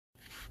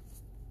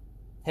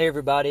Hey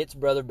everybody, it's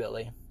Brother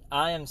Billy.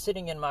 I am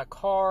sitting in my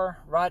car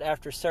right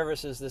after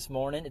services this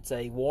morning. It's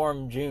a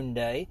warm June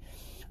day,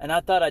 and I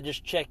thought I'd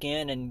just check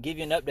in and give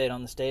you an update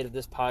on the state of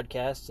this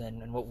podcast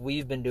and what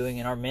we've been doing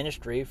in our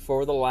ministry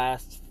for the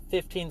last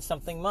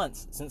 15-something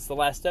months since the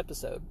last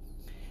episode.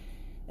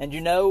 And you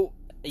know,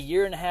 a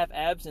year and a half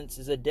absence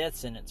is a death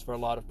sentence for a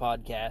lot of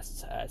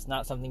podcasts. It's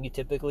not something you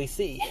typically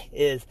see,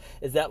 is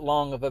that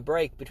long of a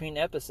break between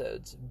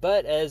episodes.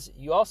 But as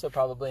you also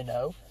probably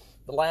know,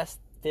 the last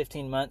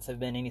 15 months have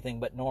been anything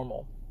but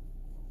normal.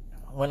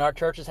 When our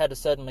churches had to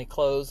suddenly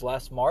close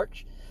last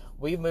March,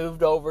 we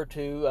moved over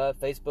to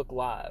Facebook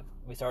Live.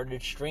 We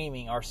started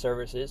streaming our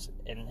services,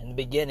 in the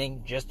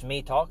beginning, just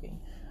me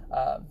talking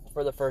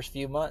for the first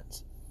few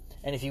months.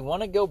 And if you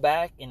want to go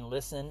back and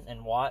listen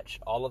and watch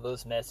all of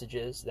those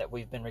messages that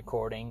we've been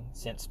recording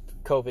since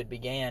COVID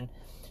began,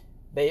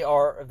 they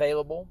are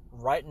available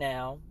right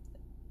now,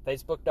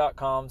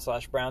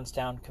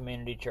 facebook.com/Brownstown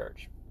Community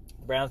Church.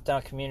 The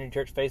Brownstown Community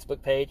Church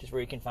Facebook page is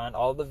where you can find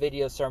all the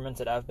video sermons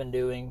that I've been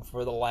doing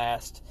for the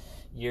last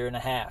year and a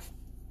half.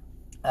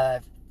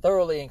 I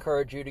thoroughly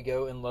encourage you to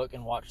go and look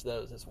and watch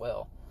those as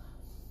well.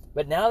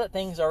 But now that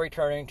things are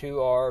returning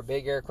to our,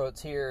 big air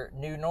quotes here,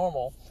 new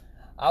normal,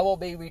 I will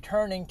be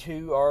returning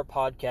to our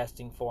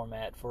podcasting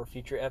format for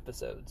future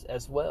episodes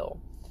as well.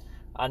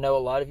 I know a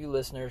lot of you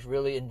listeners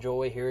really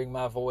enjoy hearing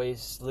my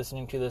voice,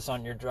 listening to this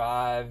on your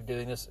drive,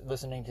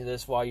 listening to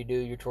this while you do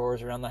your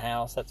chores around the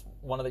house. That's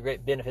one of the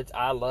great benefits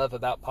I love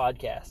about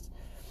podcasts.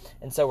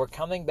 And so we're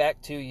coming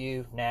back to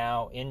you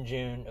now in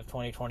June of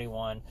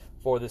 2021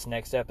 for this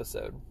next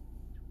episode.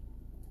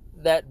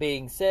 That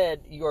being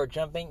said, you are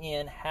jumping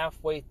in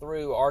halfway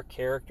through our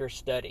character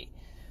study.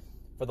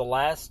 For the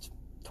last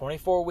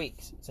 24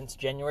 weeks since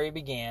January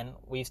began,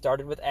 we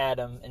started with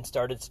Adam and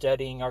started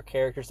studying our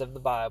characters of the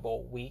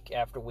Bible week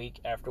after week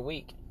after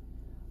week.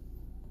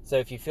 So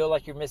if you feel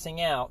like you're missing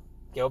out,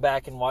 go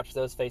back and watch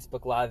those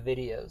Facebook Live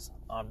videos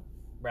on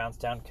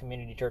Brownstown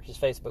Community Church's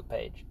Facebook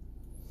page.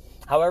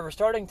 However,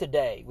 starting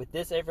today, with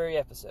this every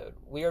episode,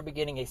 we are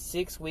beginning a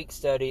 6-week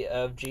study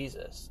of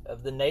Jesus,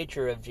 of the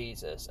nature of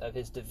Jesus, of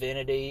his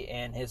divinity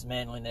and his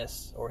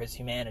manliness, or his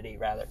humanity,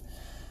 rather.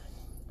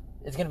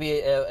 It's going to be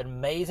an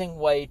amazing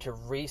way to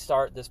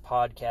restart this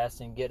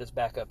podcast and get us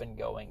back up and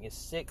going. It's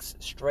 6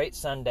 straight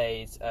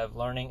Sundays of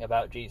learning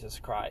about Jesus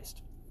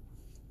Christ.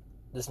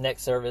 This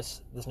next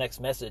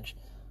message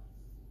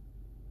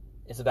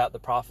is about the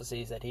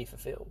prophecies that he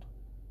fulfilled.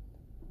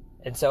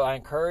 And so I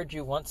encourage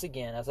you once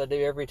again, as I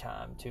do every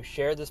time, to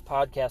share this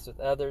podcast with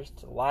others,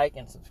 to like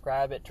and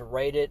subscribe it, to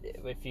rate it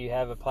if you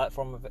have a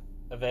platform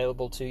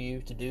available to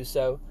you to do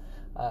so.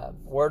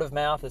 Word of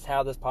mouth is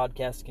how this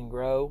podcast can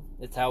grow.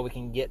 It's how we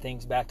can get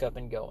things back up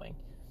and going.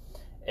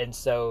 And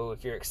so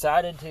if you're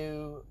excited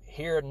to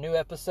hear a new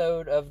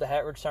episode of the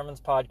Hatridge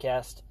Sermons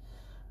podcast,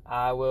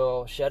 I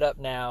will shut up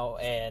now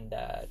and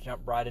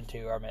jump right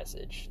into our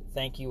message.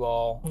 Thank you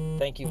all.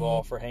 Thank you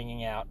all for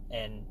hanging out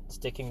and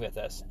sticking with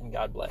us, and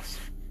God bless.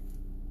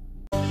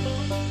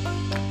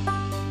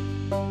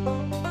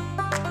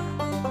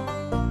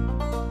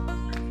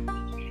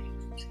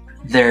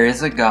 There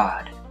is a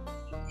God.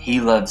 He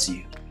loves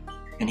you,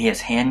 and he has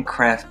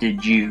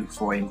handcrafted you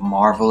for a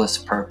marvelous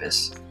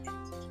purpose.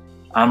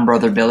 I'm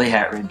Brother Billy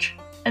Hatridge,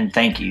 and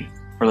thank you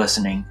for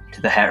listening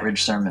to the Hatridge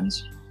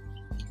Sermons.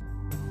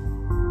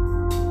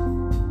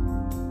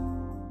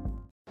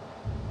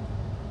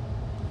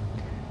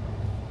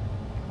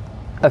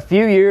 A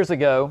few years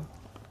ago,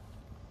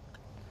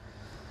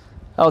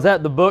 I was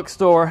at the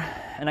bookstore,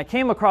 and I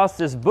came across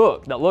this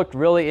book that looked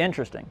really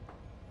interesting.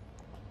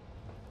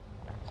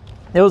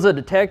 It was a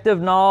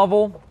detective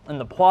novel, and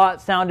the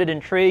plot sounded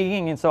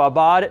intriguing, and so I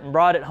bought it and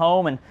brought it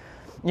home. And,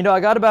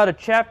 I got about a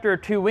chapter or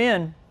two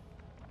in,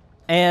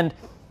 and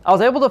I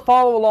was able to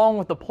follow along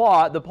with the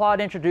plot. The plot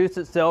introduced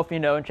itself,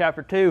 in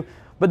chapter 2.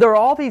 But there were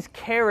all these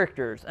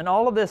characters and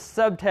all of this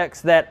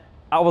subtext that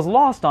I was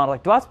lost on.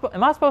 Like,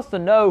 am I supposed to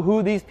know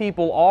who these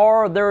people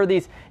are? There are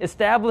these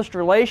established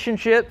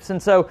relationships.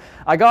 And so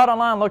I got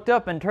online, looked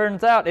up, and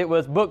turns out it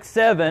was book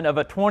 7 of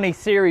a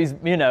 20-series,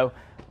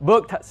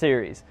 book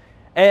series.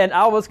 And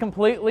I was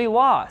completely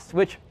lost,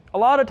 which a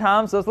lot of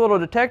times those little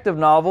detective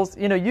novels,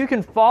 you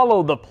can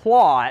follow the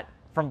plot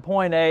from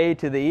point A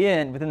to the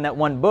end within that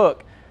one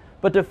book.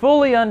 But to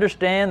fully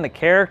understand the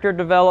character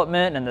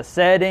development and the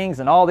settings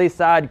and all these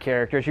side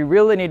characters, you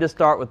really need to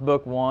start with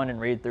book 1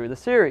 and read through the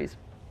series.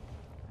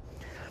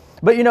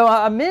 But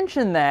I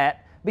mention that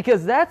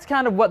because that's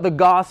kind of what the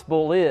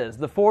gospel is,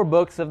 the 4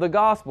 books of the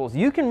gospels.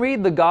 You can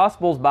read the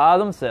gospels by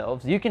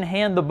themselves. You can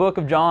hand the book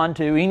of John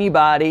to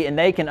anybody and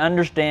they can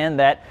understand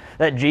that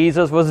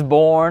Jesus was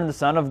born, the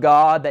Son of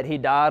God, that he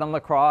died on the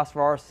cross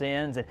for our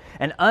sins,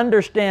 and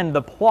understand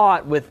the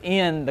plot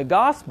within the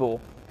gospel.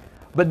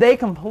 But they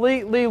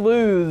completely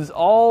lose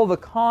all the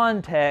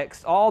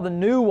context, all the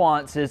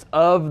nuances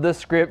of the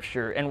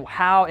Scripture and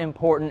how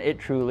important it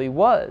truly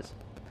was.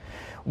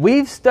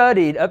 We've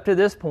studied, up to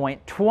this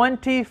point,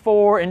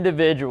 24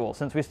 individuals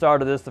since we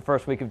started this the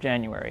first week of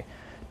January.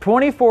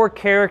 24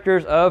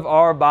 characters of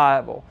our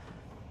Bible.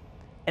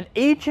 And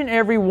each and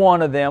every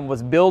one of them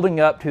was building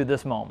up to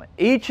this moment.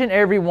 Each and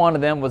every one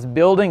of them was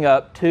building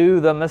up to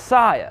the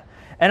Messiah.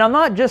 And I'm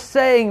not just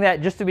saying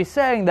that just to be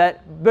saying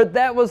that, but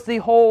that was the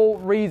whole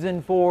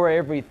reason for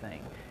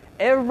everything.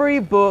 Every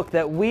book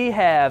that we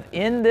have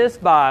in this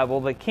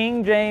Bible, the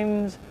King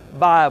James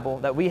Bible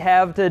that we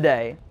have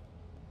today,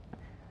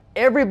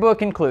 every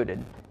book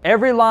included,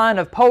 every line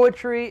of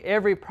poetry,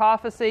 every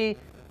prophecy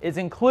is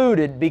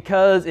included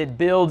because it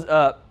builds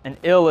up and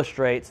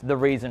illustrates the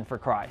reason for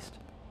Christ.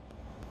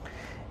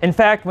 In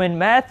fact, when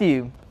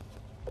Matthew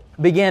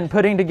began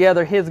putting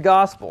together his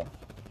gospel,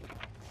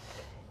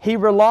 he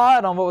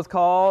relied on what was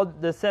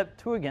called the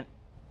Septuagint.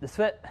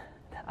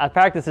 I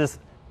practiced this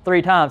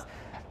 3 times.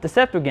 The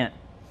Septuagint.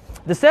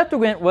 The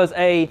Septuagint was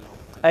a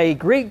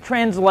Greek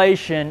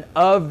translation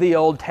of the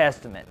Old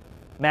Testament.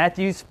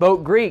 Matthew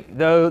spoke Greek,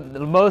 though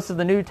most of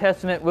the New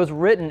Testament was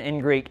written in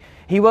Greek.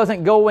 He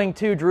wasn't going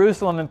to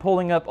Jerusalem and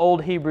pulling up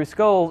old Hebrew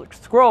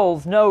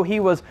scrolls. No, he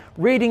was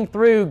reading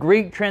through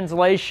Greek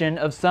translation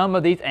of some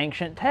of these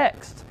ancient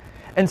texts.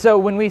 And so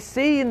when we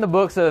see in the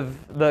books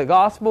of the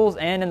Gospels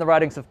and in the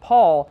writings of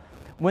Paul,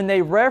 when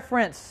they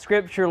reference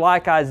Scripture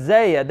like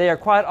Isaiah, they are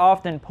quite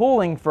often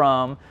pulling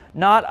from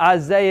not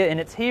Isaiah in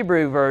its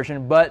Hebrew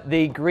version, but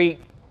the Greek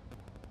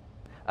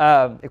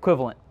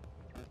equivalent.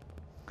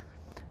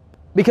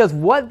 Because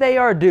what they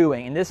are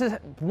doing, and this is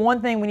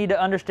one thing we need to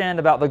understand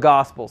about the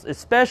Gospels,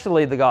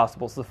 especially the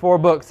Gospels, the 4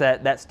 books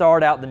that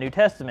start out the New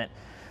Testament,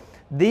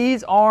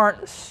 these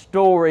aren't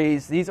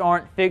stories, these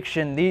aren't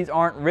fiction, these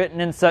aren't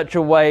written in such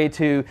a way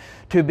to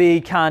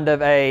be kind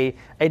of a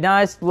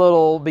nice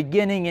little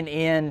beginning and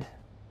end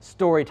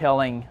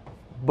storytelling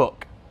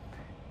book.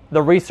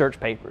 The research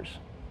papers,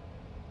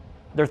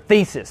 they're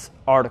thesis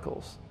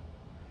articles.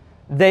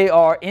 They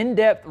are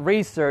in-depth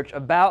research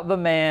about the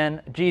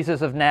man,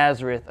 Jesus of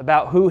Nazareth,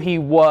 about who he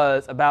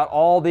was, about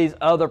all these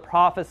other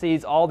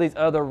prophecies, all these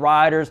other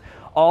writers,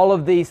 all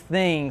of these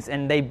things,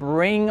 and they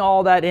bring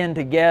all that in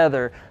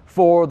together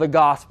for the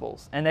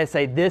Gospels. And they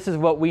say, this is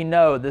what we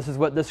know, this is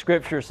what the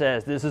Scripture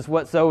says, this is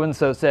what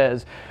so-and-so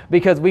says.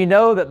 Because we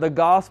know that the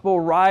Gospel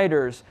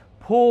writers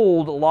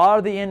pulled a lot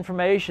of the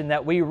information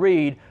that we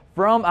read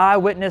from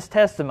eyewitness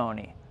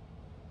testimony.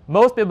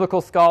 Most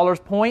biblical scholars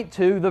point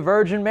to the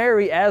Virgin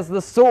Mary as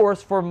the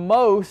source for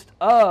most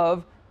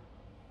of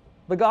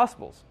the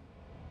Gospels,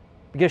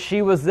 because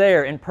she was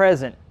there and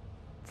present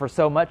for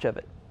so much of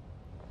it.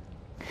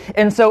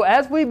 And so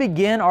as we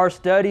begin our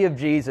study of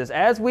Jesus,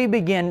 as we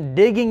begin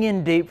digging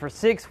in deep for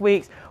 6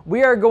 weeks,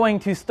 we are going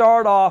to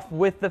start off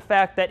with the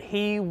fact that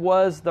He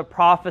was the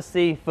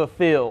prophecy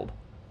fulfilled.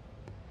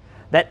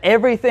 That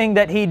everything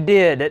that He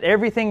did, that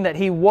everything that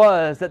He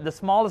was, that the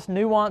smallest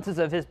nuances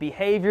of His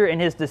behavior and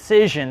His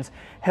decisions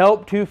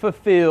helped to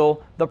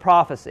fulfill the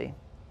prophecy.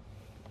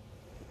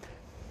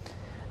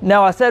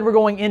 Now, I said we're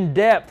going in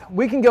depth.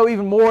 We can go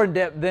even more in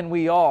depth than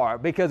we are,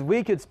 because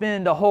we could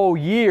spend a whole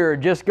year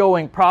just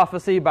going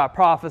prophecy by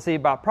prophecy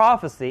by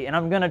prophecy, and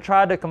I'm going to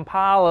try to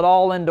compile it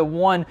all into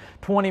one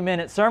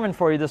 20-minute sermon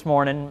for you this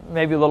morning,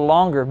 maybe a little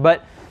longer.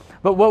 But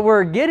what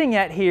we're getting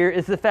at here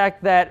is the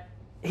fact that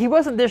He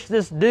wasn't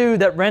this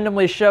dude that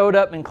randomly showed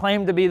up and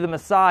claimed to be the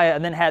Messiah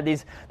and then had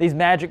these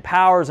magic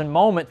powers and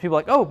moments. People are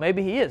like, oh,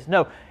 maybe He is.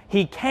 No,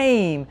 He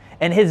came,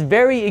 and His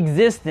very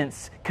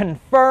existence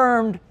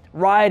confirmed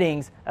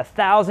writings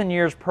 1,000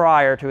 years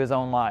prior to His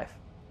own life.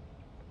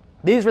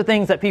 These were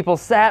things that people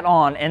sat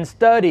on and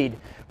studied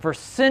for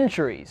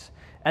centuries,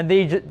 and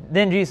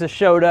then Jesus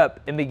showed up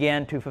and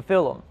began to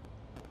fulfill them.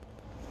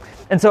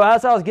 And so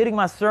as I was getting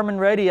my sermon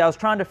ready, I was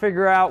trying to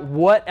figure out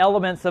what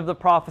elements of the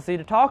prophecy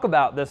to talk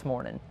about this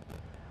morning.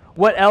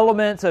 What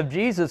elements of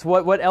Jesus,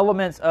 what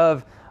elements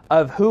of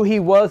who He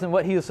was and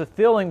what He was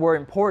fulfilling were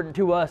important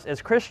to us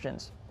as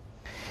Christians.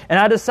 And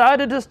I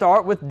decided to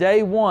start with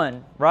day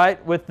 1,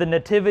 right? With the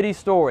nativity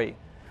story.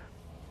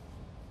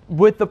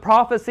 With the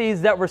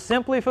prophecies that were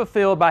simply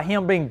fulfilled by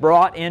Him being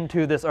brought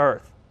into this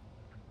earth.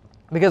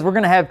 Because we're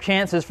going to have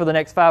chances for the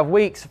next 5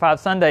 weeks, 5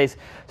 Sundays,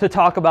 to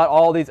talk about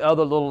all these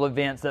other little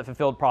events that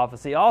fulfilled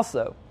prophecy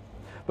also.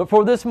 But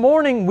for this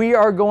morning, we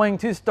are going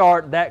to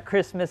start that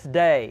Christmas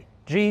day.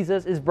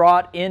 Jesus is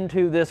brought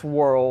into this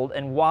world,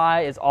 and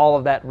why is all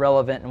of that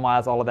relevant and why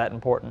is all of that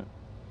important?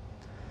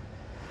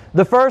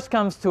 The first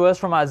comes to us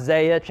from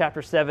Isaiah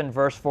chapter 7,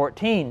 verse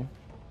 14.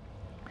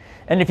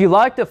 And if you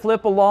like to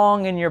flip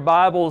along in your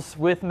Bibles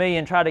with me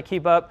and try to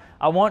keep up,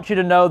 I want you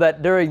to know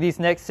that during these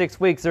next 6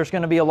 weeks, there's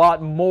going to be a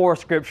lot more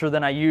Scripture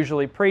than I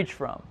usually preach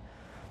from.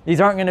 These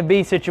aren't going to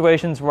be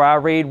situations where I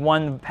read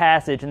one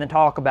passage and then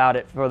talk about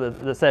it for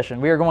the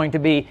session. We are going to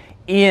be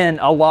in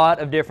a lot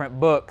of different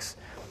books.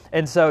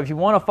 And so if you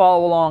want to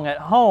follow along at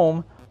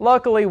home,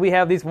 luckily we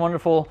have these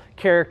wonderful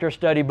character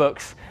study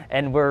books,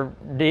 and we're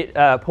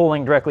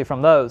pulling directly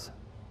from those.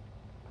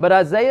 But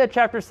Isaiah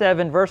chapter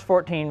 7, verse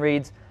 14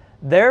 reads,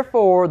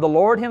 "Therefore the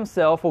Lord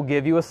Himself will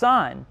give you a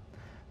sign.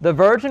 The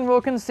virgin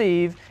will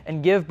conceive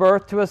and give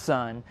birth to a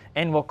son,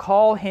 and will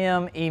call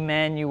Him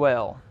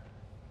Emmanuel,"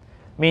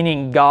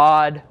 meaning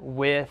God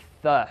with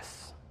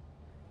us.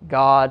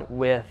 God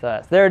with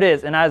us. There it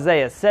is in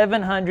Isaiah,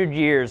 700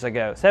 years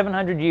ago,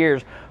 700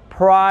 years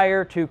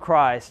prior to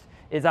Christ,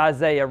 is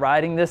Isaiah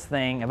writing this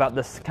thing about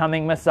this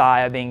coming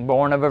Messiah being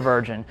born of a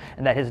virgin,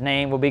 and that his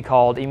name will be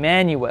called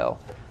Emmanuel.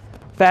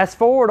 Fast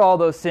forward all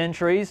those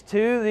centuries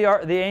to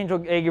the angel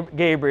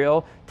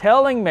Gabriel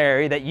telling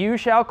Mary that you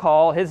shall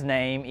call his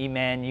name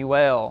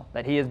Emmanuel,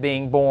 that he is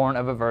being born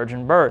of a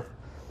virgin birth.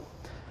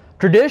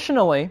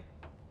 Traditionally,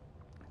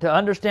 to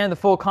understand the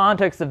full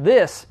context of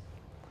this,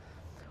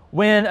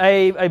 when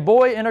a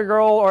boy and a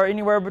girl are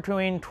anywhere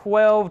between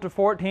 12 to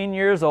 14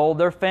 years old,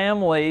 their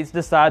families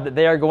decide that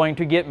they are going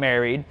to get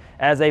married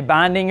as a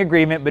binding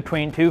agreement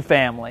between two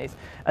families.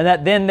 And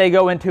that then they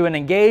go into an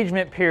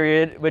engagement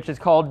period, which is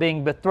called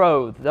being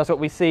betrothed. That's what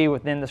we see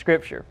within the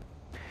Scripture.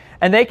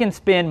 And they can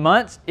spend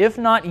months, if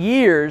not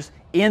years,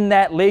 in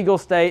that legal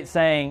state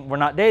saying, we're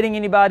not dating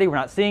anybody, we're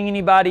not seeing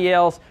anybody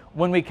else.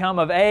 When we come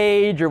of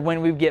age or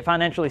when we get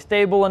financially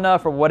stable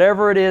enough or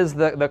whatever it is,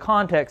 the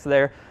context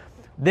there,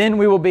 then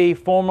we will be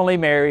formally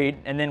married,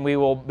 and then we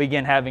will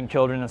begin having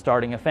children and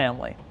starting a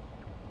family.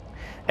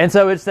 And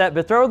so it's that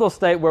betrothal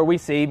state where we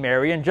see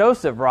Mary and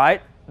Joseph,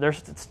 right? They're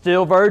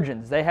still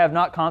virgins. They have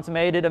not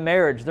consummated a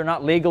marriage. They're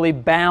not legally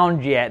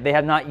bound yet. They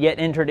have not yet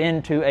entered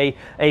into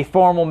a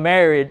formal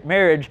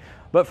marriage.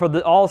 But for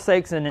all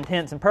sakes and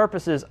intents and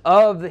purposes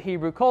of the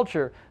Hebrew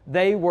culture,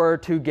 they were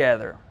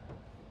together.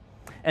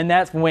 And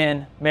that's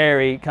when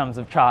Mary comes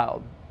of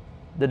child,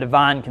 the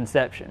divine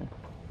conception.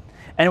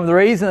 And the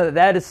reason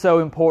that is so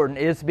important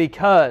is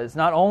because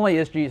not only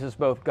is Jesus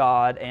both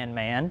God and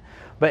man,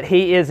 but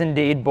he is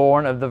indeed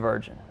born of the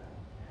Virgin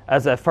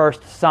as a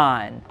first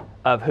sign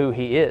of who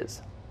he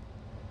is.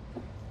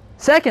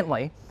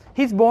 Secondly,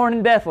 he's born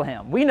in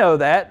Bethlehem. We know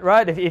that,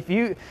 right? If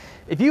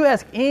you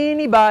ask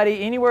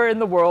anybody anywhere in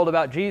the world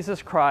about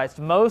Jesus Christ,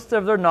 most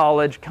of their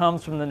knowledge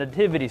comes from the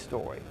Nativity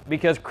story,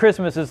 because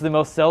Christmas is the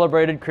most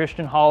celebrated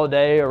Christian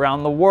holiday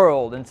around the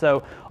world. And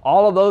so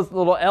all of those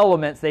little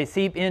elements, they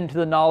seep into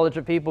the knowledge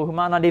of people who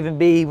might not even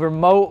be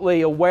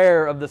remotely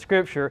aware of the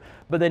Scripture,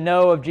 but they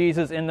know of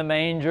Jesus in the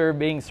manger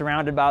being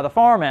surrounded by the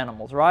farm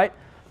animals, right?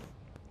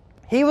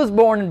 He was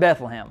born in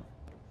Bethlehem.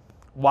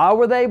 Why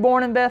were they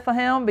born in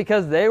Bethlehem?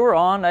 Because they were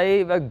on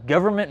a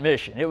government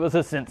mission. It was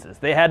a census.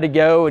 They had to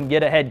go and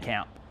get a head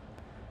count.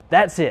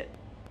 That's it.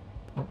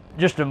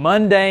 Just a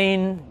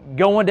mundane,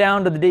 going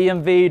down to the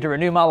DMV to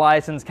renew my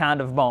license kind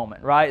of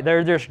moment, right?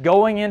 They're just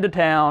going into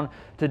town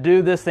to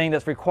do this thing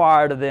that's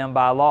required of them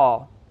by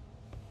law.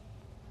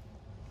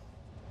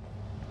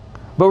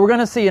 But we're going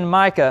to see in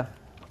Micah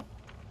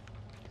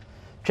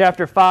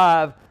chapter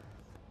 5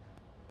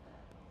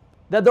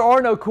 that there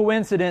are no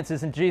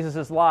coincidences in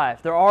Jesus'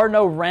 life. There are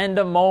no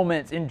random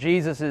moments in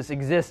Jesus'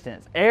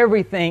 existence.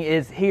 Everything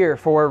is here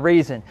for a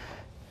reason.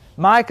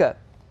 Micah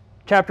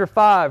chapter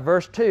 5,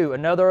 verse 2,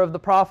 another of the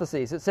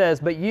prophecies. It says,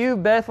 "But you,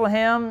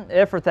 Bethlehem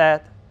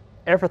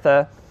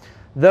Ephrathah,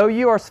 though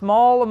you are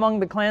small among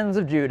the clans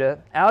of Judah,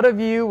 out of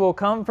you will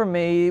come from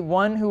me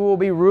one who will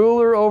be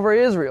ruler over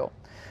Israel,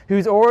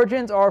 whose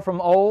origins are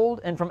from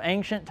old and from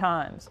ancient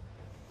times."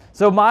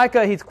 So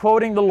Micah, he's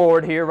quoting the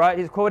Lord here, right?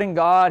 He's quoting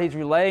God. He's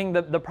relaying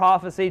the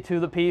prophecy to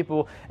the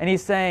people. And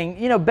he's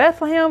saying, you know,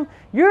 Bethlehem,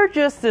 you're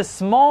just this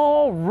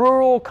small,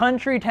 rural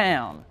country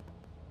town.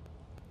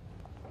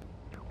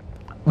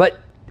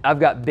 But I've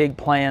got big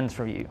plans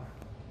for you.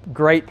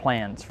 Great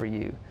plans for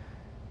you.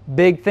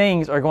 Big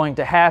things are going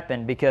to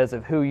happen because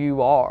of who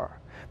you are.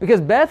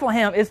 Because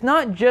Bethlehem, it's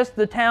not just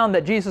the town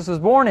that Jesus was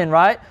born in,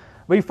 right?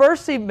 We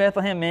first see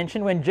Bethlehem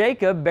mentioned when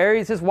Jacob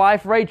buries his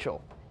wife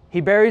Rachel. He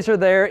buries her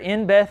there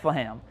in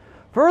Bethlehem.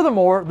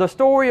 Furthermore, the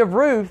story of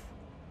Ruth,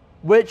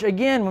 which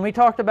again, when we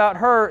talked about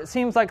her, it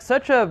seems like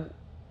such a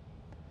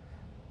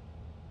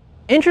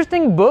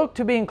interesting book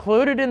to be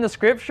included in the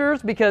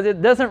Scriptures because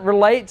it doesn't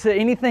relate to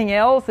anything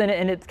else and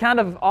it's kind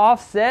of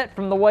offset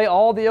from the way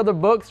all the other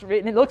books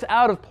written. It looks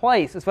out of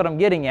place, is what I'm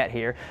getting at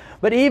here.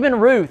 But even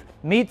Ruth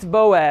meets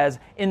Boaz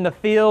in the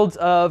fields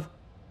of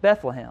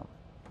Bethlehem.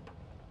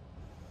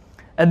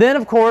 And then,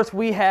 of course,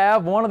 we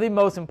have one of the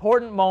most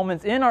important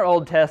moments in our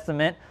Old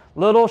Testament,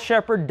 little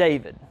shepherd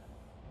David,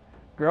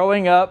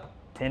 growing up,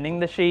 tending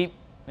the sheep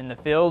in the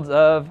fields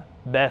of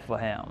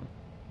Bethlehem.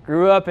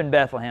 Grew up in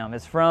Bethlehem.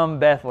 Is from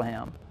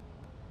Bethlehem.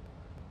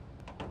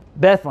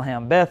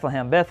 Bethlehem,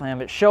 Bethlehem,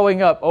 Bethlehem. It's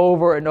showing up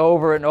over and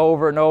over and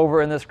over and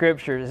over in the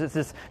Scriptures.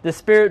 It's this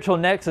spiritual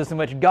nexus in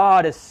which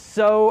God is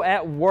so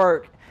at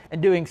work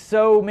and doing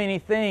so many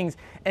things.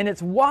 And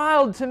it's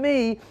wild to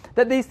me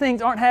that these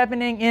things aren't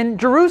happening in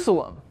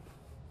Jerusalem.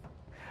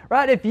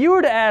 Right? If you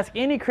were to ask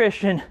any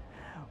Christian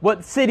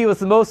what city was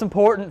the most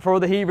important for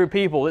the Hebrew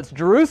people, it's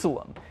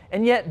Jerusalem.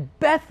 And yet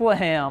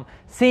Bethlehem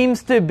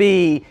seems to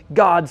be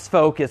God's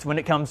focus when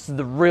it comes to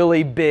the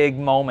really big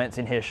moments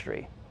in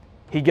history.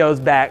 He goes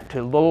back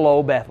to little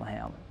old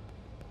Bethlehem.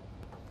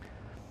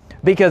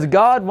 Because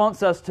God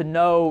wants us to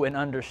know and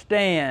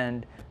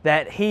understand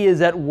that He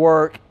is at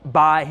work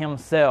by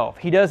Himself.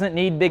 He doesn't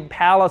need big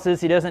palaces.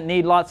 He doesn't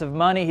need lots of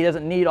money. He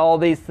doesn't need all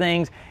these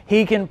things.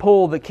 He can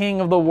pull the King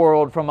of the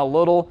world from a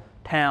little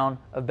town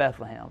of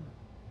Bethlehem.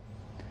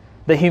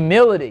 The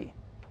humility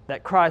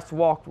that Christ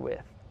walked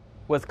with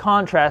was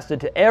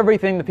contrasted to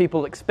everything the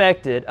people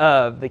expected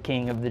of the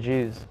King of the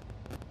Jews.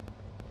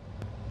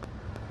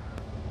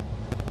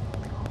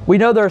 We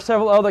know there are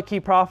several other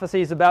key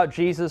prophecies about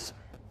Jesus.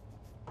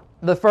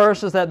 The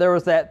first is that there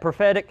was that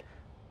prophetic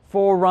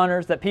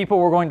forerunners, that people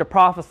were going to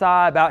prophesy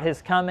about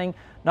His coming.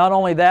 Not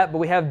only that, but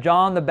we have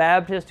John the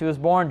Baptist, who was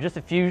born just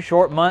a few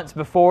short months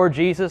before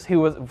Jesus, who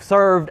was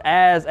served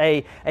as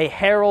a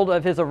herald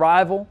of His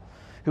arrival,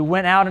 who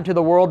went out into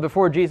the world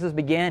before Jesus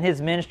began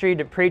His ministry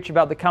to preach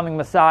about the coming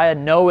Messiah,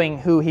 knowing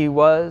who He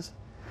was.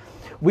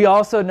 We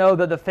also know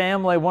that the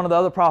family, one of the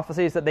other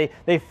prophecies, that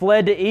they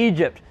fled to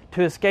Egypt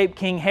to escape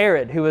King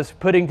Herod, who was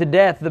putting to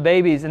death the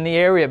babies in the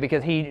area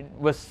because he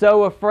was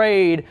so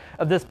afraid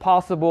of this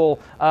possible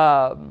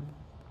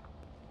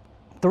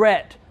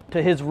threat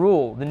to his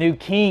rule. The new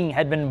king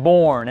had been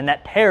born, and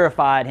that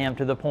terrified him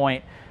to the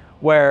point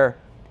where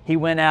he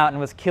went out and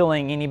was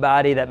killing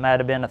anybody that might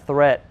have been a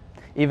threat,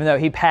 even though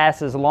he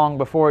passes long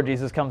before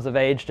Jesus comes of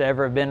age to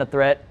ever have been a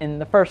threat in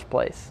the first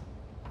place.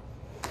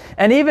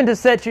 And even to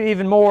set you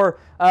even more,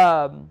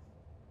 to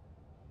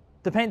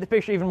paint the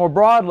picture even more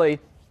broadly,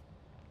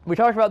 we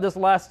talked about this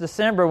last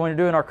December when we were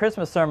doing our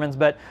Christmas sermons,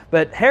 but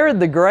Herod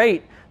the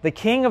Great, the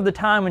king of the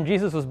time when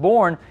Jesus was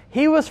born,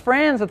 he was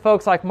friends with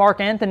folks like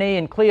Mark Antony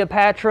and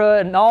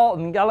Cleopatra and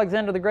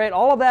Alexander the Great.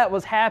 All of that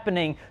was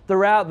happening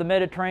throughout the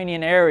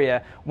Mediterranean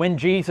area when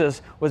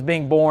Jesus was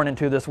being born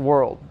into this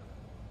world.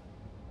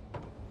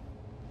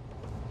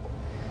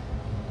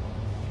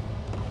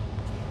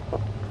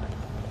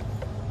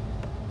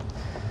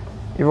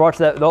 You ever watched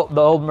the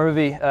old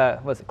movie,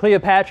 was it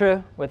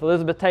Cleopatra with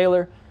Elizabeth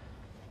Taylor?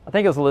 I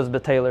think it was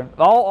Elizabeth Taylor.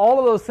 All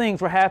of those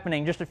things were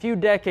happening just a few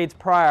decades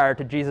prior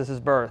to Jesus'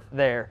 birth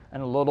there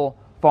in a little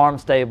farm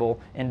stable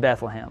in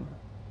Bethlehem.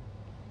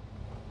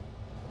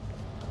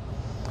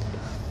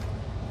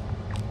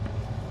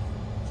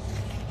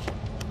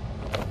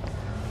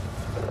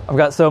 I've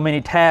got so many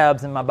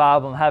tabs in my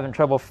Bible, I'm having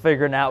trouble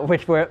figuring out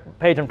which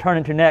page I'm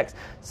turning to next.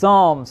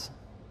 Psalms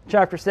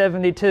chapter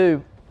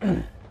 72.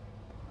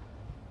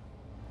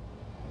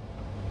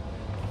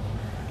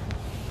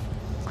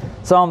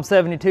 Psalm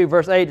 72,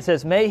 verse 8, it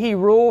says, "May He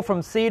rule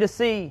from sea to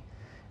sea,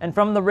 and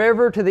from the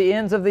river to the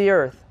ends of the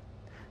earth.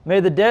 May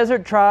the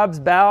desert tribes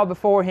bow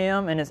before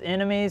Him, and His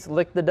enemies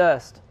lick the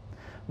dust.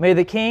 May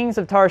the kings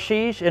of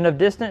Tarshish and of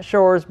distant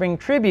shores bring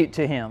tribute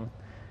to Him.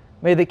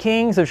 May the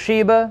kings of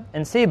Sheba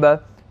and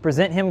Seba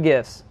present Him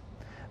gifts.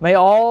 May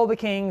all the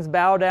kings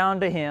bow down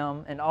to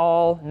Him, and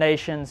all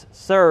nations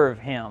serve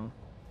Him."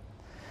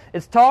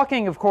 It's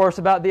talking, of course,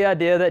 about the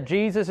idea that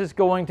Jesus is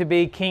going to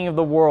be king of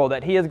the world,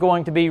 that He is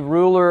going to be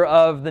ruler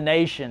of the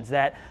nations,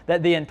 that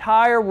the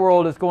entire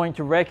world is going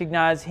to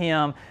recognize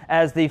Him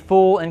as the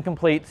full and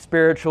complete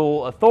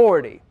spiritual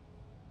authority.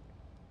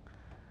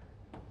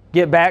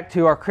 Get back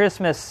to our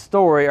Christmas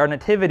story, our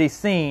nativity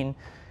scene.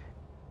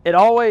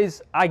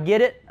 I get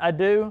it, I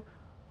do,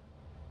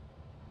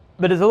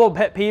 but it's a little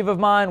pet peeve of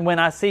mine when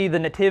I see the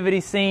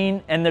nativity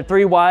scene and the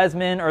three wise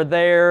men are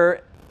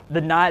there the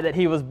night that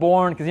He was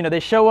born, because they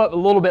show up a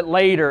little bit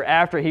later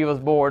after He was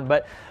born,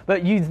 but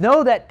you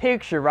know that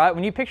picture, right?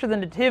 When you picture the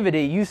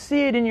nativity, you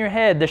see it in your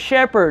head, the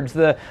shepherds,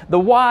 the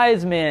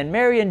wise men,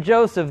 Mary and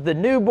Joseph, the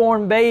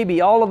newborn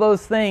baby, all of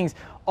those things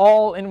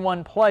all in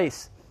one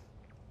place.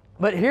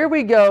 But here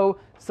we go,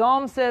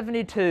 Psalm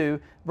 72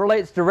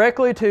 relates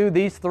directly to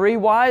these three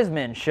wise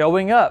men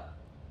showing up,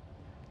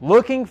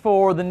 looking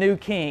for the new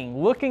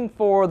king, looking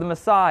for the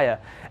Messiah.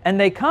 And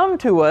they come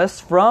to us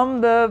from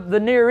the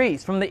Near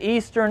East, from the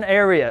eastern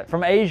area,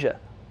 from Asia.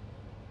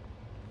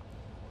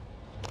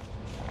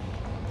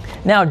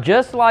 Now,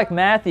 just like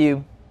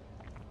Matthew,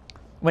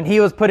 when he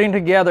was putting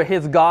together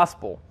his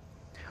gospel,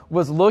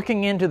 was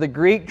looking into the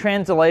Greek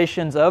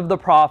translations of the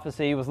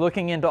prophecy, was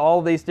looking into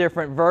all these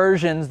different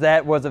versions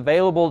that was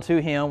available to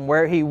him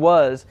where he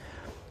was,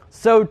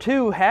 so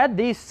too had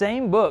these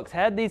same books,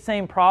 had these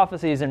same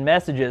prophecies and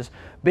messages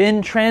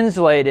been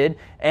translated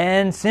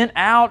and sent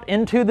out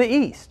into the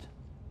East.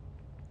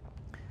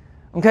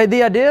 Okay,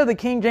 the idea of the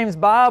King James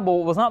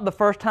Bible was not the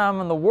first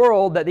time in the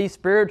world that these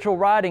spiritual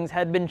writings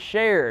had been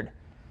shared,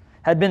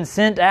 had been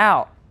sent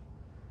out.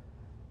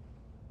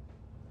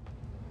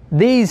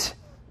 These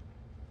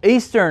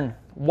Eastern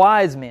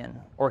wise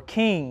men, or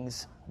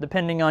kings,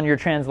 depending on your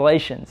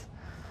translations,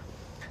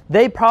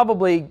 they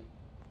probably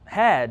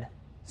had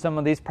some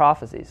of these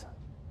prophecies.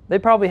 They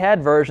probably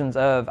had versions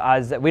of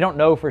Isaiah. We don't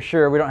know for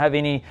sure. We don't have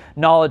any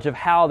knowledge of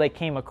how they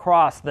came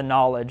across the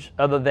knowledge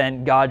other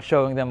than God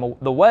showing them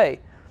the way.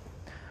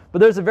 But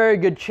there's a very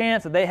good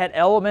chance that they had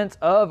elements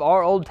of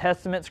our Old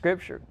Testament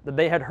Scripture, that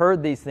they had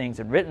heard these things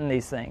and written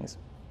these things.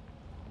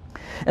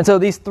 And so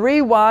these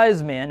three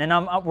wise men,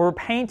 and we're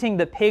painting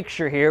the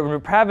picture here, we're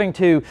having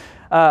to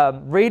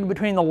read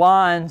between the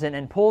lines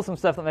and pull some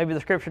stuff that maybe the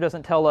Scripture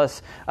doesn't tell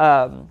us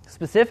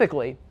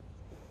specifically.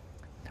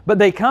 But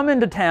they come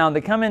into town,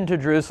 they come into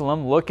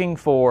Jerusalem looking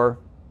for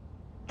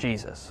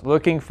Jesus,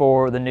 looking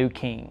for the new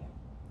king.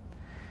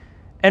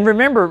 And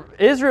remember,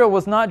 Israel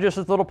was not just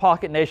this little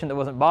pocket nation that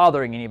wasn't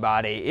bothering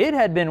anybody. It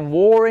had been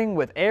warring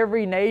with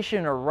every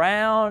nation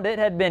around. It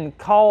had been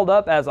called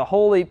up as a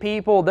holy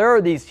people. There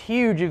are these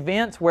huge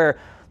events where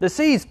the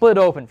sea split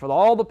open for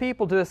all the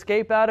people to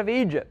escape out of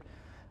Egypt.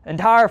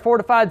 Entire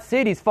fortified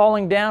cities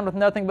falling down with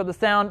nothing but the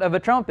sound of a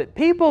trumpet.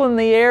 People in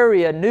the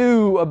area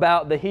knew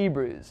about the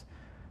Hebrews.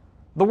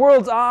 The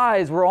world's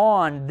eyes were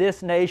on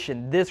this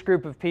nation, this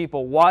group of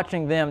people,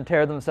 watching them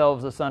tear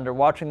themselves asunder,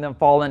 watching them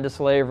fall into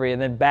slavery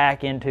and then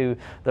back into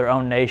their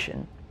own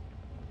nation.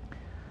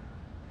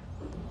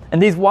 And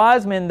these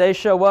wise men, they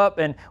show up,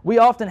 and we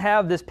often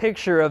have this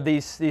picture of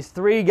these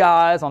three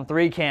guys on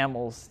three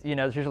camels. You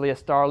know, there's usually a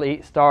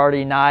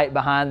starry night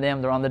behind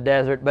them. They're on the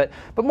desert. But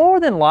more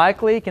than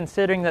likely,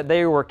 considering that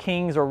they were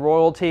kings or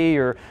royalty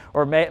or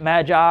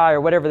magi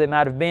or whatever they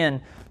might have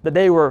been, that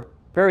they were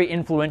very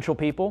influential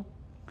people.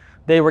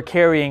 They were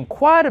carrying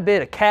quite a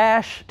bit of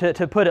cash,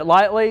 to put it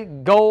lightly,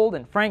 gold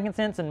and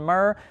frankincense and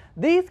myrrh.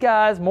 These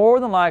guys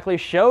more than likely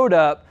showed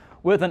up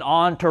with an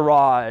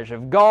entourage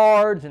of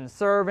guards and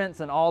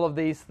servants and all of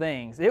these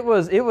things. It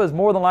was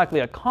more than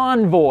likely a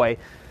convoy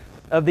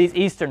of these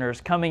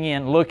Easterners coming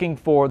in looking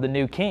for the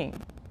new king.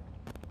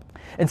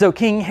 And so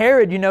King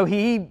Herod, you know,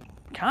 he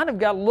kind of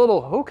got a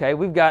little, okay,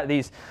 we've got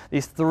these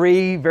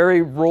three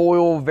very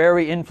royal,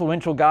 very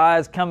influential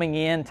guys coming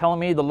in,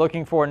 telling me they're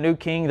looking for a new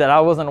king that I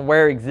wasn't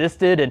aware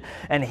existed.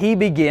 And he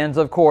begins,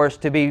 of course,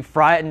 to be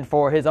frightened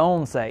for his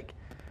own sake.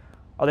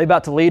 Are they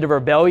about to lead a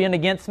rebellion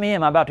against me?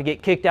 Am I about to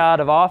get kicked out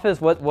of office?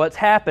 What's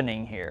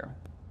happening here?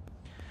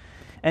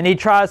 And he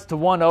tries to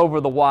win over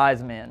the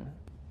wise men,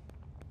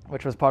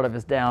 which was part of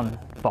his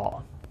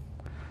downfall.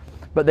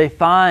 But they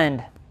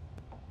find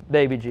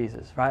baby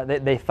Jesus, right?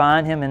 They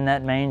find him in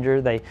that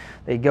manger.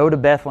 They go to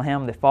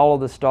Bethlehem. They follow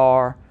the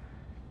star.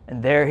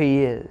 And there he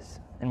is.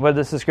 And what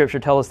does the Scripture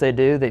tell us they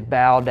do? They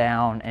bow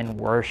down and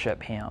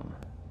worship him.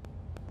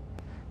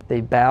 They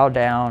bow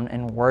down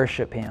and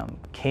worship him,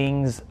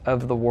 kings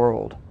of the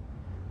world,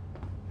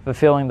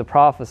 fulfilling the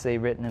prophecy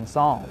written in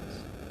Psalms.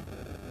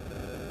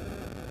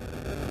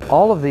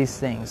 All of these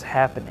things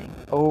happening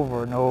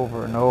over and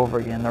over and over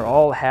again, they're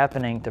all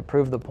happening to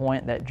prove the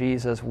point that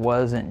Jesus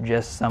wasn't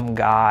just some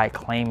guy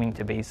claiming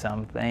to be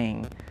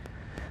something,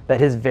 that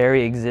his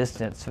very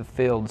existence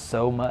fulfilled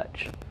so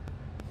much.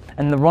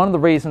 And one of the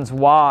reasons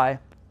why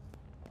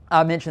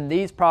I mentioned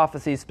these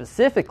prophecies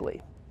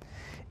specifically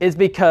is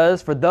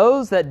because for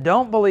those that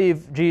don't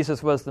believe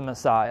Jesus was the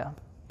Messiah,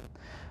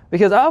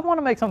 because I want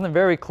to make something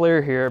very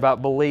clear here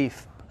about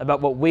belief, about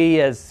what we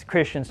as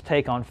Christians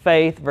take on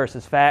faith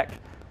versus fact.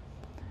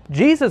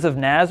 Jesus of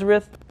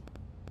Nazareth,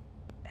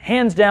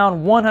 hands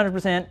down,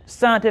 100%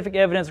 scientific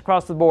evidence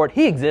across the board,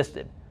 he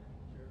existed.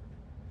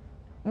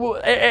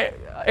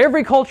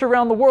 Every culture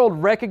around the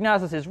world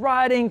recognizes his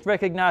writings,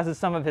 recognizes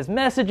some of his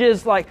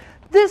messages. Like,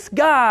 this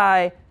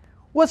guy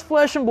was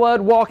flesh and blood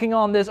walking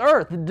on this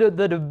earth.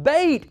 The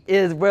debate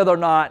is whether or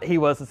not he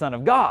was the Son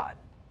of God.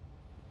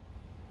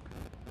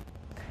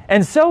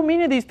 And so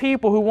many of these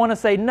people who want to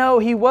say, no,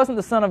 he wasn't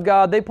the Son of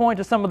God, they point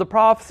to some of the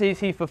prophecies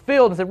he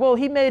fulfilled and said, well,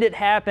 he made it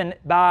happen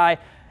by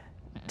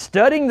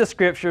studying the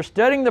Scripture,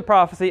 studying the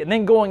prophecy, and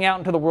then going out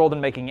into the world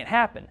and making it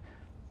happen.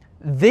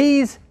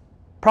 These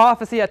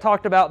prophecy I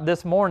talked about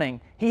this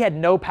morning, he had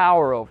no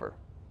power over.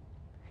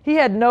 He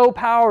had no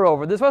power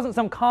over. This wasn't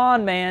some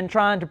con man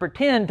trying to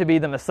pretend to be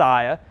the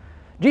Messiah.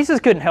 Jesus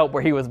couldn't help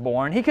where he was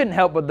born. He couldn't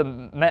help what the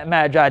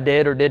Magi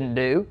did or didn't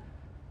do.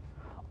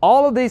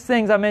 All of these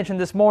things I mentioned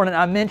this morning,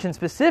 I mentioned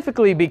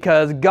specifically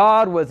because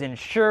God was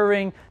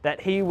ensuring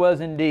that he was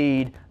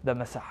indeed the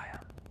Messiah.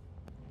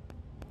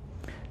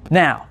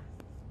 Now,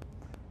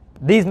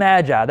 these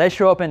Magi, they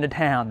show up into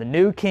town. The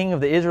new king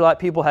of the Israelite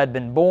people had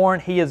been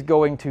born. He is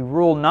going to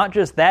rule not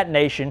just that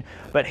nation,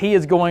 but he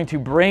is going to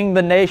bring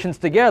the nations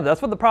together.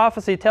 That's what the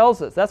prophecy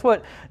tells us. That's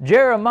what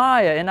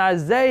Jeremiah and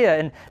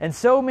Isaiah and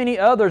so many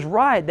others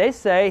write. They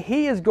say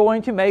he is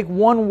going to make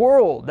one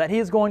world that he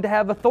is going to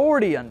have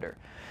authority under.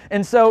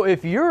 And so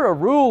if you're a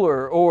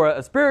ruler or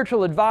a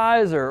spiritual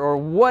advisor or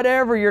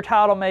whatever your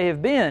title may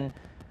have been,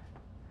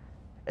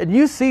 and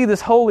you see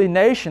this holy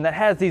nation that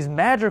has these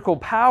magical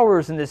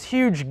powers and this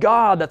huge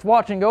God that's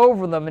watching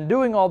over them and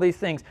doing all these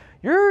things,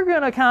 you're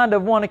going to kind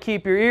of want to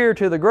keep your ear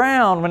to the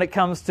ground when it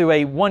comes to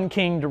a one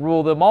king to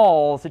rule them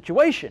all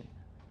situation.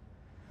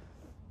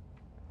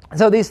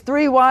 So these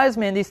three wise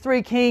men, these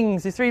three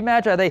kings, these three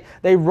magi,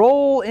 they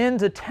roll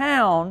into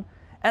town,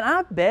 and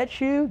I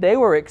bet you they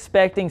were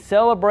expecting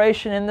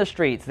celebration in the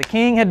streets. The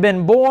king had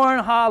been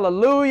born,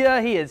 hallelujah,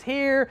 he is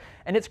here,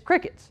 and it's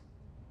crickets.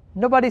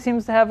 Nobody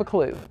seems to have a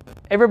clue.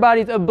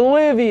 Everybody's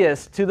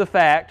oblivious to the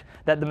fact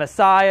that the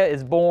Messiah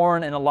is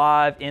born and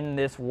alive in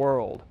this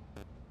world.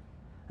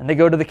 And they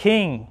go to the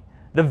king,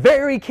 the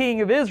very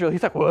king of Israel.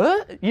 He's like,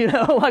 what? You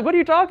know, like, what are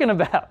you talking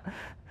about?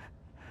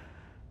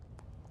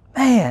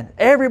 Man,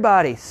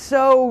 everybody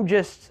so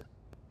just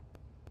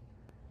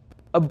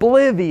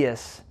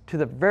oblivious to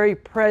the very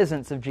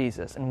presence of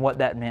Jesus and what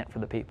that meant for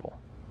the people.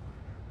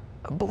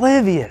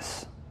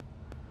 Oblivious.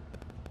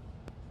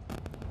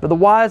 But the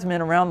wise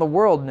men around the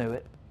world knew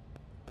it.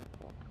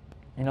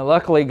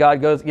 Luckily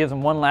God gives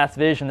them one last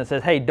vision that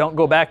says, hey, don't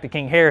go back to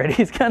King Herod.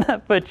 He's going to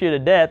put you to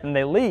death, and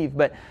they leave.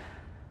 But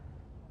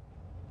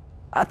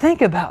I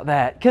think about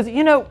that because,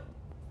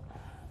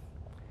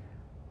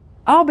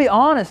 I'll be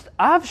honest,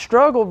 I've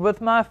struggled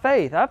with my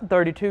faith. I'm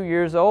 32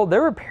 years old.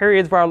 There were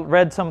periods where I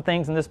read some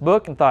things in this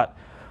book and thought,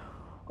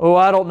 oh,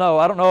 I don't know.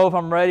 I don't know if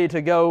I'm ready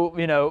to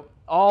go,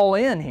 all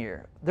in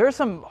here. There's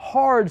some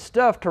hard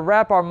stuff to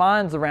wrap our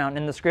minds around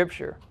in the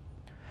Scripture.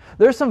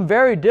 There's some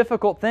very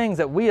difficult things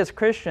that we as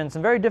Christians,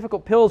 some very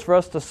difficult pills for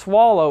us to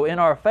swallow in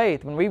our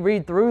faith when we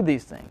read through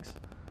these things.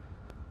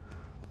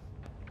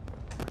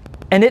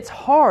 And it's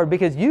hard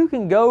because you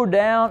can go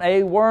down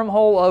a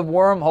wormhole of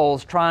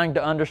wormholes trying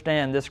to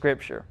understand this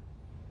Scripture.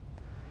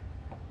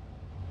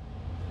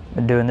 I've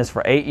been doing this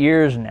for 8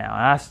 years now.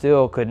 I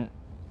still couldn't.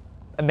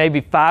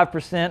 Maybe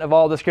 5% of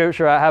all the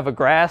Scripture I have a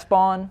grasp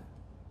on.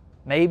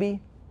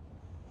 Maybe.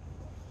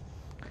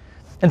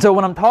 And so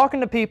when I'm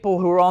talking to people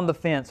who are on the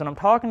fence, and I'm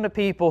talking to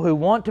people who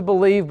want to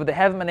believe but they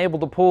haven't been able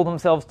to pull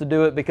themselves to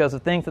do it because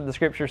of things that the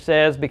Scripture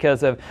says,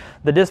 because of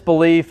the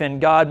disbelief in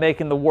God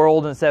making the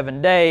world in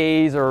 7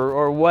 days,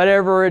 or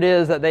whatever it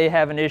is that they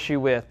have an issue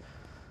with,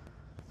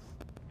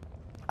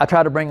 I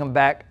try to bring them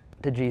back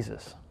to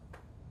Jesus.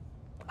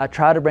 I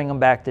try to bring them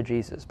back to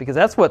Jesus because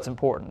that's what's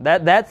important.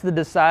 That's the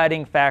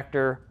deciding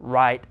factor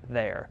right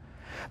there.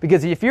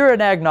 Because if you're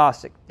an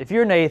agnostic, if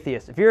you're an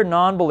atheist, if you're a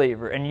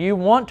non-believer, and you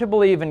want to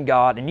believe in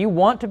God, and you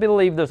want to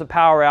believe there's a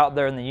power out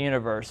there in the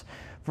universe,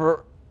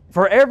 for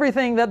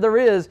everything that there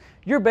is,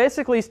 you're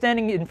basically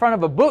standing in front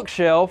of a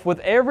bookshelf with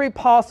every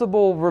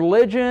possible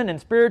religion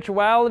and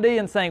spirituality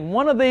and saying,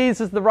 one of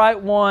these is the right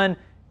one,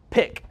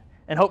 pick,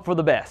 and hope for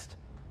the best.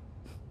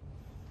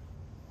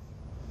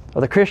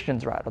 Are the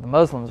Christians right? Are the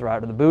Muslims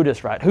right? Are the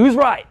Buddhists right? Who's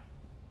right?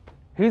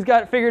 Who's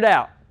got it figured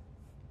out?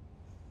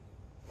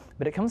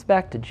 But it comes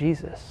back to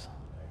Jesus.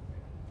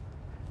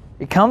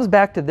 It comes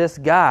back to this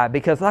guy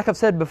because, like I've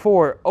said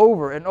before,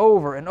 over and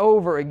over and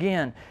over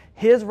again,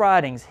 his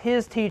writings,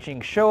 his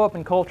teachings show up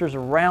in cultures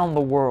around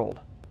the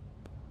world.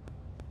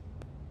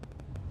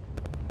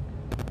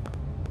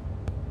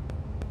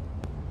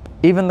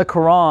 Even the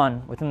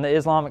Quran within the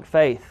Islamic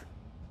faith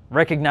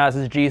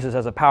recognizes Jesus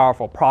as a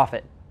powerful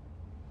prophet.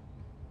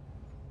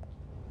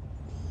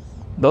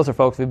 Those are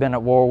folks we've been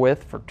at war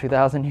with for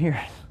 2,000 years.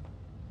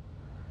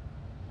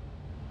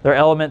 There are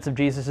elements of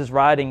Jesus'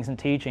 writings and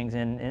teachings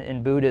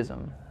in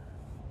Buddhism,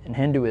 in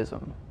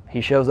Hinduism.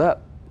 He shows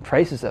up,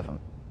 traces of him.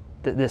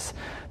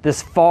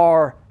 This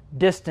far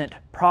distant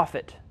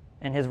prophet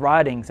and his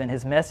writings and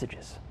his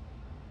messages.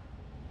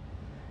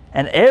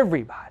 And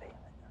everybody,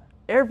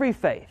 every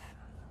faith,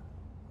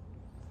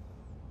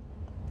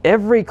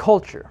 every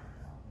culture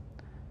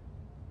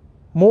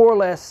more or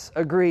less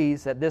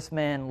agrees that this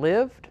man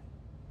lived,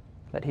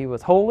 that he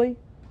was holy,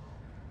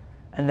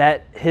 and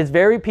that his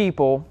very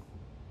people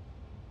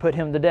put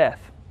him to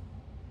death.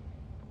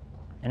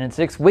 And in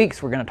 6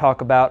 weeks we're going to talk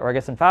about, or I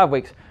guess in 5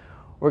 weeks,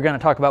 we're going to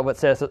talk about what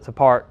sets us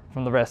apart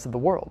from the rest of the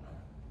world.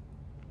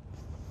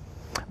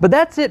 But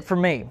that's it for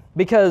me,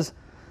 because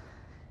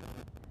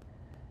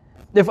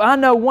if I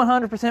know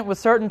 100% with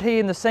certainty,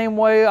 in the same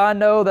way I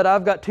know that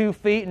I've got 2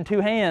 feet and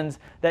 2 hands,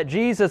 that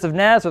Jesus of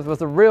Nazareth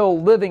was a real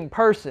living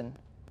person,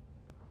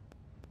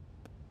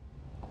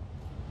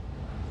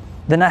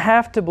 then I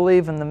have to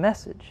believe in the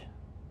message.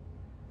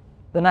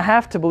 Then I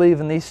have to believe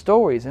in these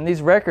stories and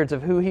these records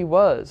of who he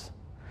was.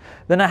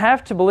 Then I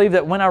have to believe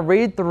that when I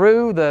read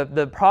through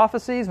the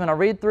prophecies, when I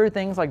read through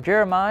things like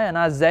Jeremiah and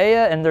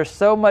Isaiah, and there's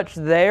so much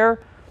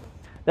there,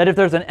 that if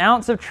there's an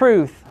ounce of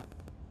truth,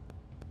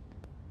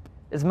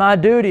 it's my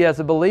duty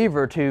as a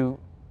believer to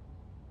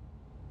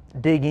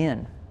dig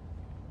in,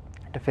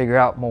 to figure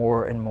out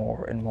more and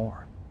more and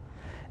more.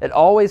 It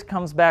always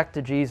comes back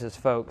to Jesus,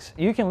 folks.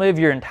 You can live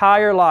your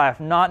entire life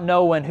not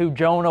knowing who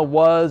Jonah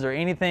was or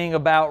anything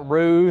about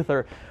Ruth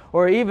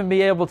or even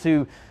be able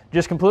to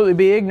just completely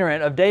be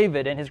ignorant of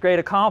David and his great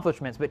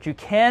accomplishments, but you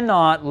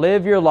cannot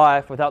live your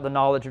life without the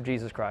knowledge of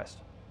Jesus Christ.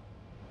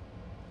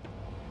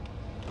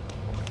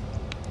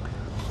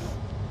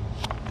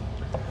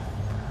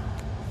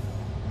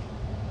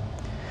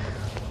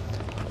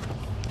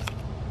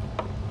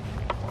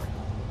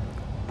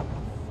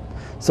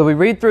 So we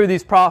read through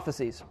these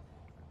prophecies.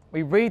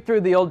 We read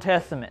through the Old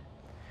Testament.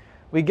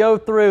 We go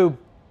through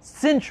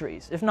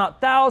centuries, if not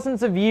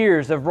thousands of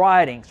years of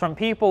writings from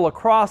people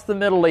across the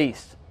Middle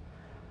East.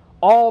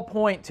 All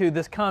point to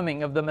this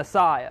coming of the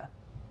Messiah.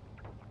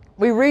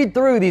 We read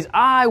through these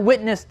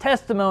eyewitness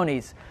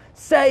testimonies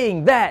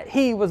saying that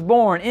he was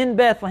born in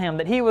Bethlehem,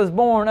 that he was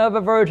born of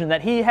a virgin,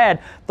 that he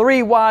had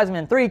 3 wise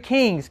men, 3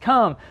 kings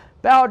come,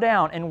 bow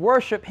down, and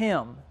worship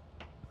him.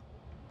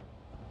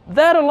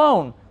 That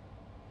alone,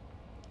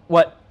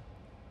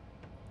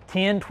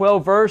 10,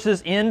 12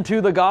 verses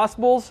into the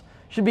Gospels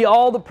should be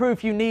all the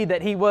proof you need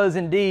that he was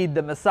indeed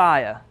the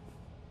Messiah.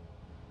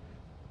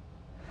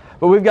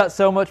 But we've got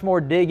so much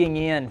more digging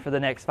in for the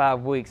next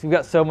 5 weeks. We've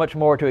got so much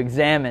more to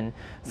examine,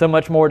 so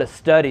much more to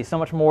study, so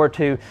much more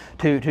to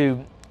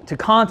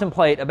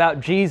contemplate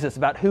about Jesus,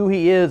 about who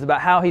he is,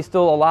 about how he's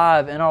still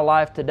alive in our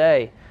life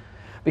today.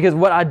 Because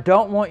what I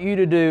don't want you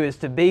to do is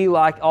to be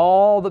like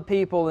all the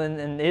people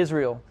in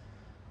Israel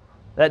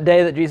that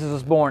day that Jesus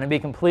was born and be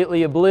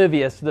completely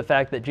oblivious to the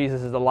fact that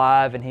Jesus is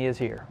alive and He is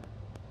here.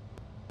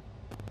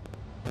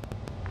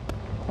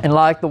 And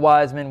like the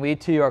wise men, we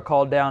too are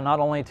called down not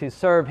only to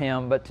serve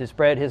Him, but to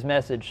spread His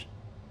message.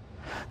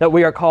 That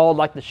we are called,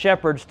 like the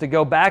shepherds, to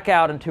go back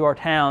out into our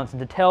towns and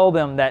to tell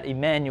them that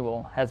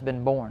Emmanuel has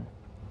been born.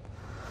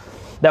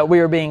 That we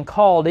are being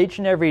called each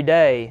and every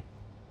day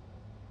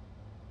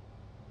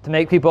to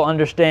make people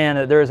understand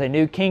that there is a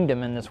new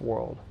kingdom in this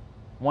world.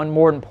 One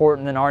more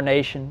important than our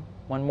nation,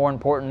 one more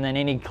important than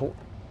any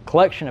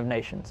collection of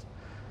nations.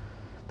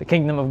 The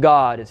kingdom of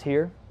God is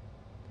here.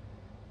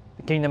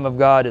 The kingdom of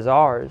God is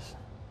ours.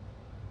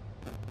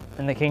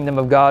 And the kingdom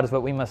of God is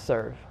what we must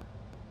serve.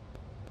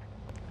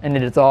 And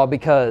it is all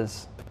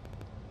because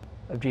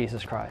of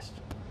Jesus Christ.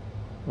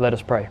 Let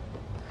us pray.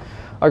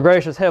 Our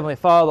gracious Heavenly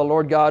Father,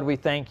 Lord God, we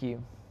thank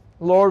You.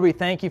 Lord, we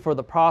thank You for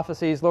the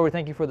prophecies. Lord, we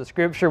thank You for the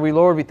Scripture.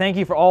 Lord, we thank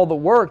You for all the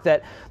work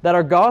that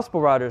our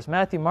gospel writers,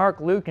 Matthew, Mark,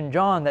 Luke, and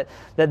John, that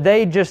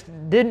they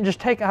didn't just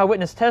take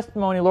eyewitness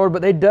testimony, Lord,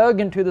 but they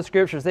dug into the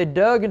Scriptures. They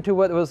dug into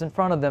what was in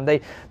front of them.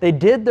 They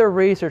did their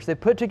research. They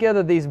put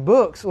together these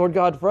books, Lord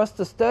God, for us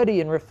to study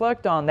and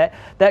reflect on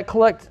that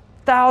collect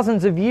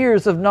thousands of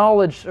years of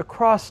knowledge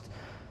across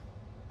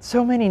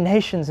so many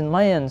nations and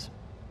lands.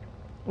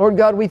 Lord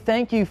God, we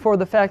thank You for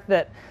the fact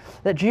that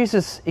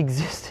Jesus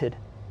existed,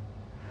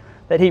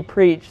 that He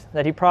preached,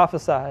 that He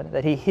prophesied,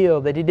 that He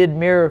healed, that He did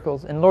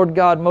miracles, and Lord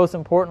God, most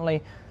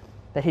importantly,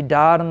 that He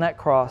died on that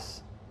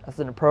cross as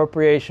an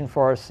appropriation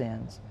for our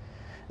sins,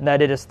 and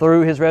that it is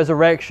through His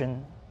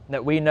resurrection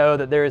that we know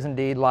that there is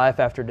indeed life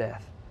after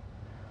death.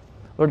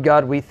 Lord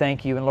God, we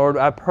thank You, and Lord,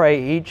 I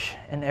pray each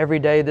and every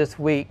day this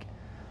week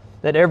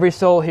that every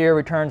soul here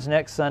returns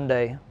next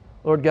Sunday,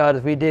 Lord God,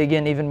 as we dig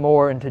in even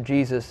more into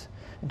Jesus,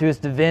 into His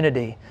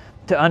divinity,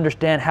 to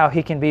understand how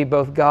He can be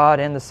both God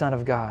and the Son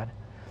of God.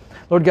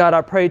 Lord God,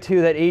 I pray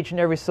too that each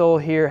and every soul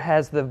here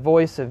has the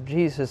voice of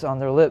Jesus on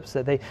their lips,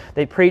 that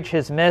they preach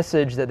His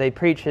message, that they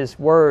preach His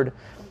word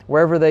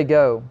wherever they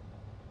go.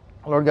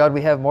 Lord God,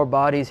 we have more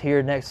bodies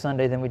here next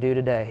Sunday than we do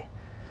today.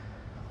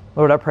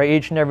 Lord, I pray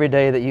each and every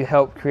day that You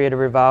help create a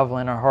revival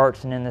in our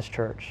hearts and in this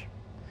church.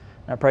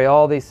 And I pray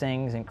all these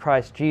things in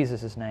Christ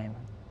Jesus' name.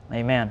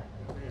 Amen.